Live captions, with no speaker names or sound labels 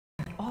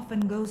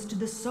often goes to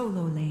the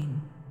solo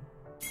lane.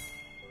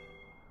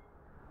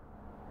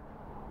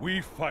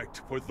 We fight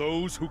for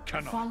those who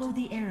cannot. Follow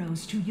the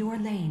arrows to your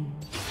lane.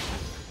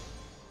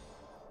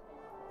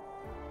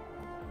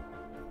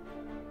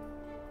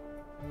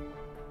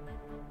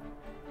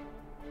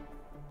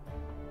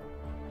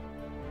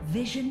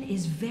 Vision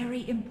is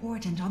very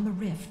important on the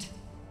rift.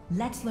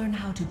 Let's learn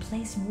how to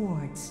place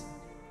wards.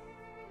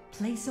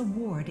 Place a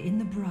ward in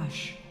the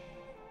brush.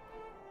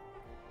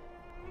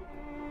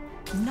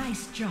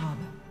 Nice job.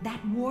 That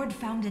ward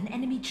found an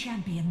enemy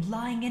champion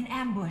lying in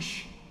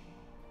ambush.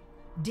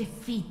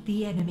 Defeat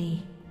the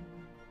enemy.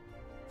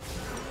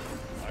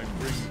 I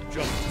bring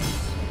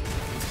justice.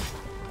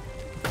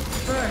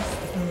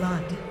 First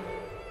blood.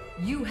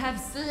 You have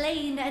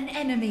slain an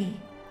enemy.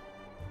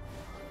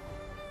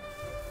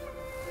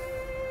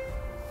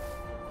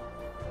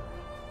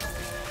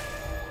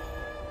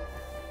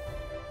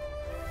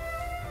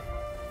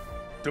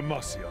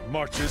 Demacia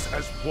marches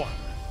as one.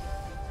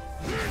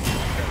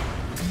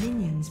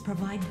 Minions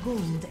provide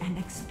gold and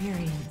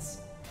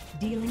experience.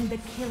 Dealing the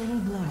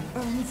killing blow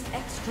earns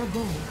extra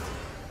gold.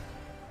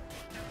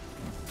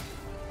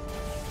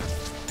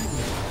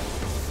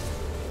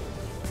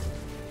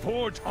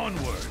 Forge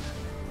onward.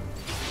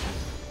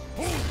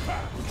 Hold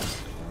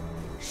fast.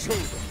 Show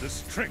them the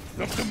strength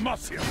of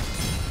Demacia.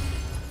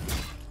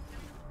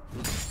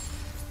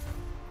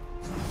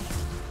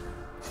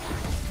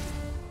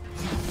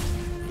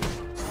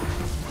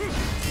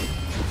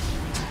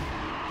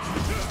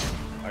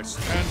 I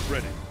stand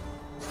ready.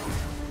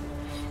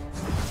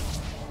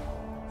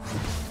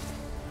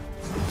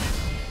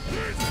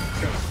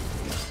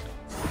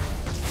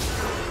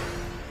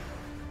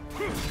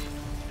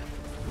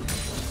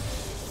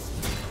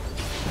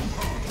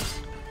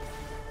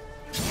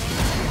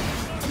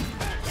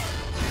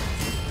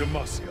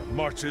 Demacia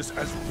marches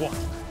as one.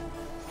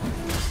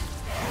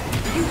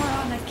 You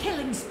are on a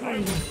killing spree.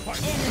 Enemy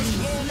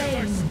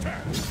slain.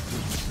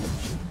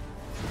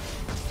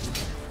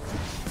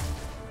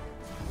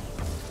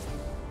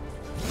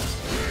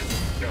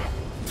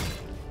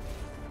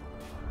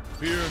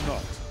 Fear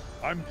not,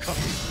 I'm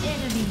coming.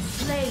 Enemy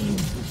slain.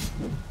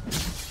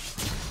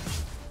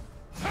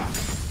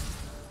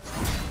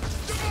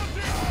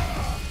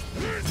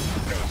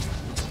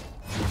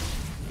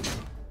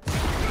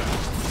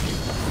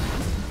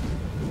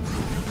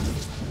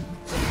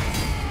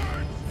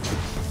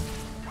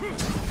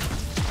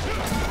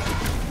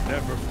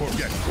 Never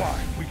forget why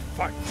we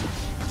fight.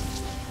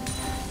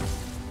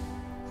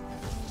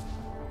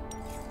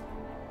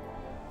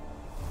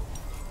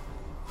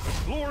 The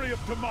glory of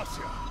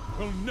Demacia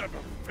will never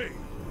fade.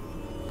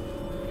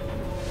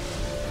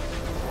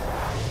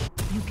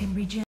 You can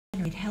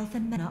regenerate health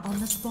and mana on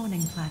the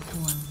spawning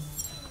platform.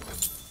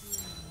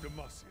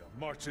 Demacia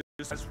marches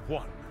as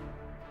one.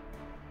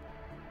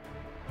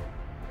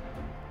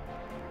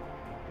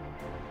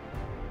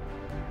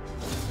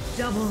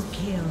 Double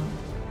kill.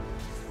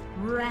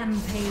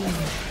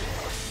 Rampage.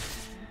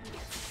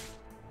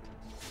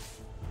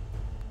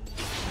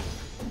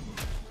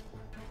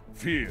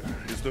 Fear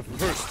is the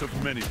first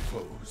of many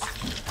foes.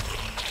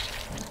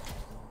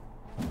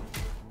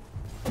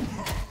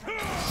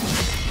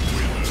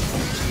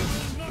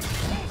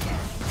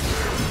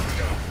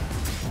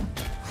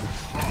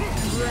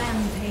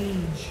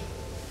 Rampage.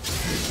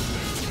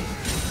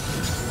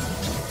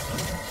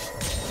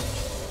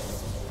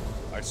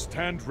 I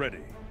stand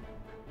ready.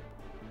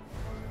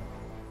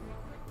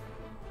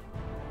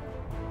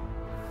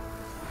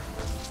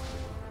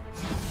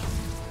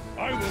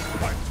 I will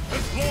fight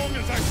as long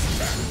as I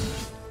stand.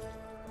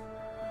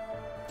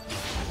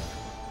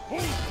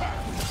 Hold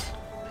fast.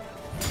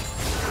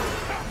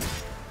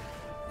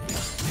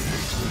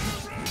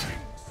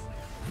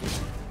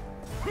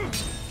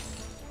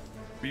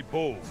 Be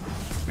bold.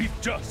 Be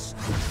just.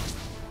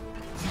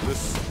 The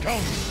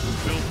scoundrel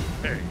will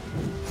pay.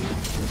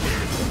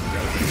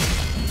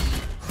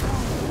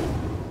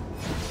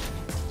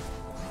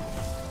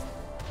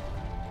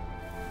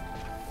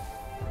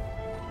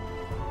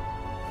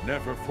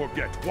 Never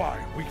forget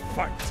why we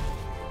fight.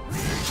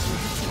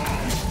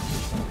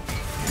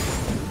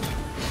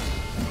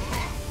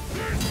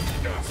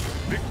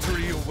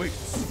 Victory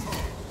awaits.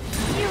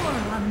 You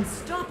are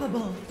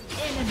unstoppable.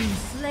 Enemy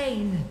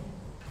slain.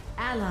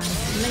 Ally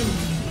slain.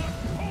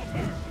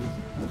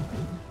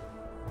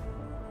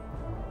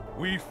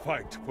 We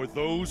fight for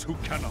those who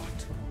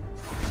cannot.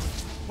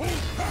 Hold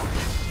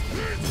fast.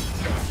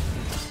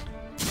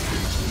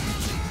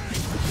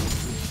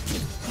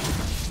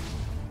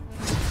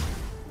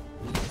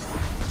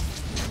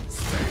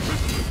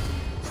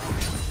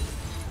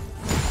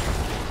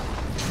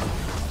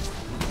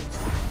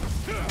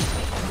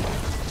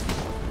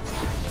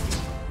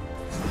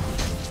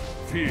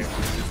 Fear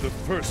is the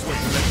first way.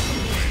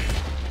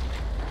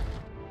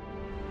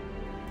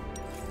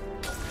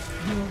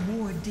 Your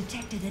ward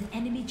detected an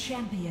enemy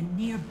champion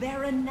near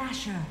Baron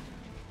Nashor.